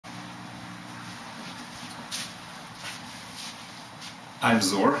I'm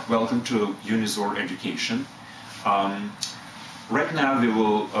Zor. Welcome to Unizor Education. Right now we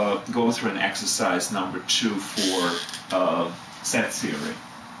will go through an exercise number 2 for set theory.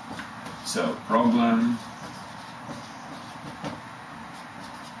 So problem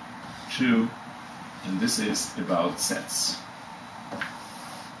 2, and this is about sets.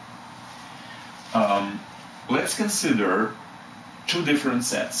 Let's consider two different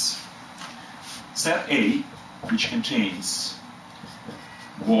sets. Set A, which contains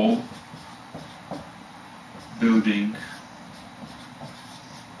wall, building,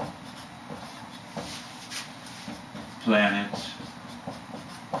 planet,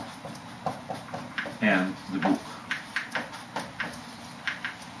 and the book.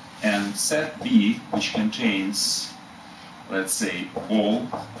 And set B, which contains, let's say, wall,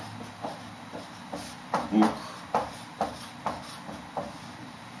 book,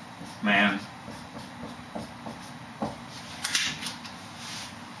 man,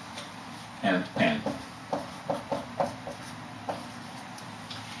 and pen.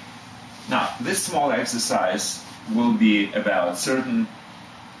 Now, this small exercise will be about certain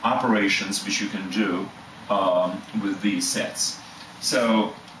operations which you can do with these sets.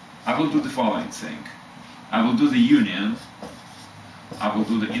 So, I will do the following thing. I will do the union, I will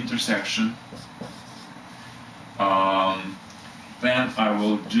do the intersection, then I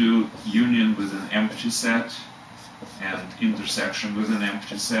will do union with an empty set and intersection with an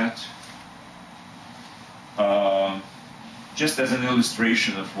empty set. Just as an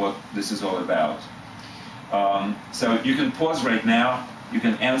illustration of what this is all about. So you can pause right now, you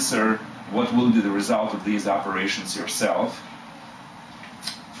can answer what will be the result of these operations yourself,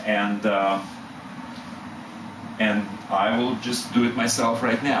 and I will just do it myself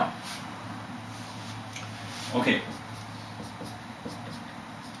right now. Okay.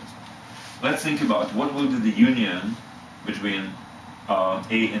 Let's think about what will be the union between A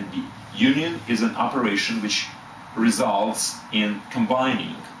and B. Union is an operation which results in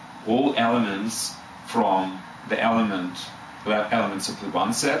combining all elements from the elements of the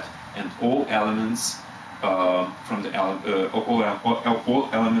one set and all elements from the all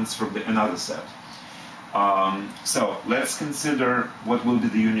elements from the another set. So let's consider what will be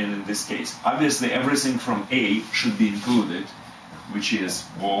the union in this case. Obviously, everything from A should be included, which is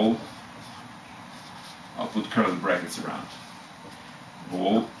wall. I'll put curly brackets around.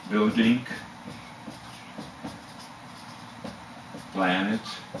 Wall, building, planet,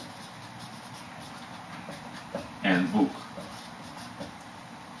 and book.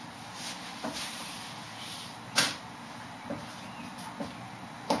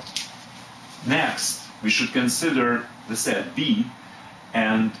 Next, we should consider the set B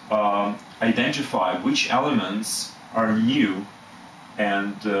and identify which elements are new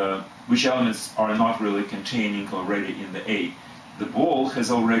and which elements are not really containing already in the A. The ball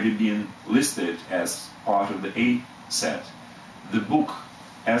has already been listed as part of the A set, the book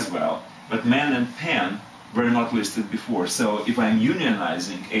as well, but man and pen were not listed before. So if I'm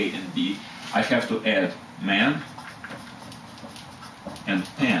unionizing A and B, I have to add man and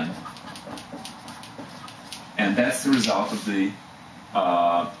pen, and that's the result of the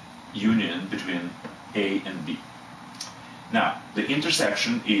union between A and B. Now, the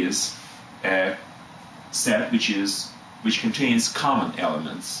intersection is a set which contains common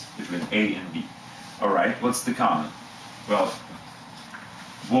elements between A and B. All right, what's the common? Well,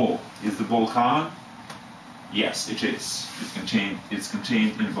 ball. Is the ball common? Yes, it is. It's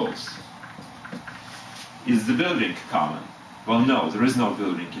contained in both. Is the building common? Well, no, there is no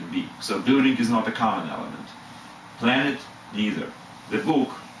building in B. So building is not a common element. Planet, neither. The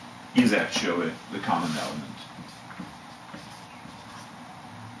book is actually the common element.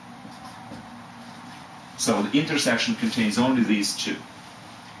 So the intersection contains only these two.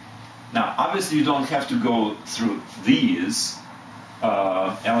 Now, obviously, you don't have to go through these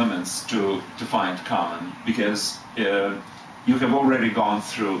elements to find common, because you have already gone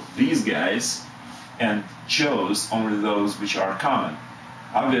through these guys and chose only those which are common.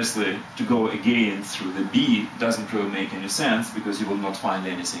 Obviously, to go again through the B doesn't really make any sense, because you will not find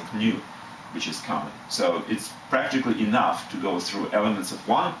anything new which is common. So it's practically enough to go through elements of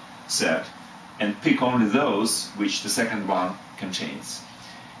one set and pick only those which the second one contains.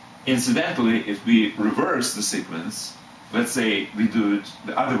 Incidentally, if we reverse the sequence, let's say we do it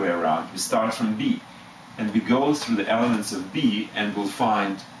the other way around, we start from B, and we go through the elements of B and we'll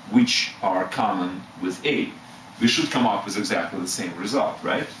find which are common with A. We should come up with exactly the same result,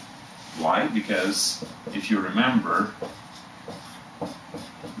 right? Why? Because if you remember,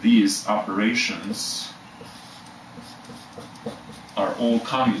 these operations are all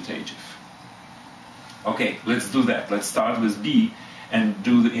commutative. Okay, let's do that. Let's start with B, and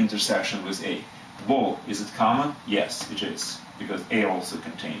do the intersection with A. Ball, is it common? Yes, it is, because A also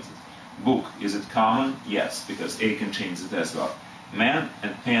contains it. Book, is it common? Yes, because A contains it as well. Man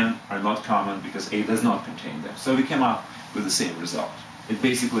and pen are not common because A does not contain them. So we came up with the same result. It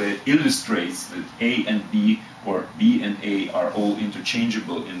basically illustrates that A and B, or B and A, are all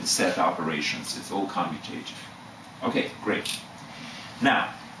interchangeable in the set operations. It's all commutative. Okay, great.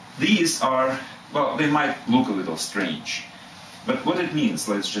 Now, these are, well, they might look a little strange. But what it means,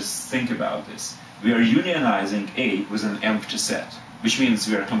 let's just think about this. We are unionizing A with an empty set, which means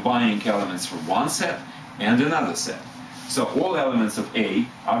we are combining elements from one set and another set. So all elements of A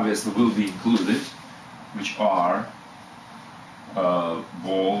obviously will be included, which are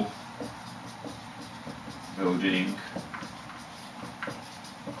ball, building,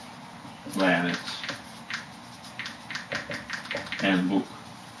 planet, and book.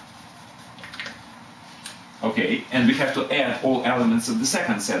 Okay, and we have to add all elements of the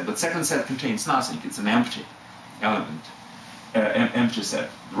second set, but second set contains nothing. It's an empty element, empty set.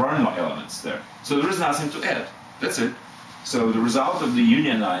 There are no elements there. So there is nothing to add. That's it. So the result of the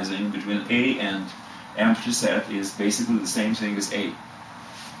unionizing between A and empty set is basically the same thing as A.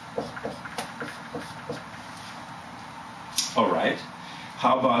 All right.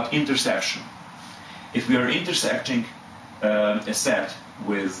 How about intersection? If we are intersecting a set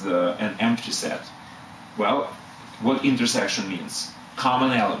with an empty set, well, what intersection means?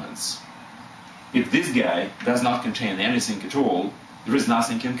 Common elements. If this guy does not contain anything at all, there is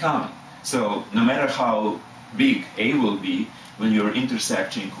nothing in common. So no matter how big A will be, when you're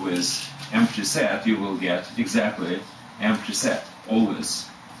intersecting with empty set, you will get exactly empty set, always.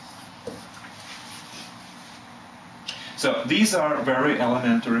 So these are very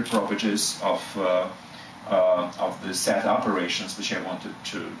elementary properties of the set operations which I wanted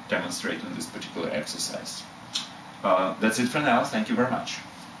to demonstrate in this particular exercise. That's it for now. Thank you very much.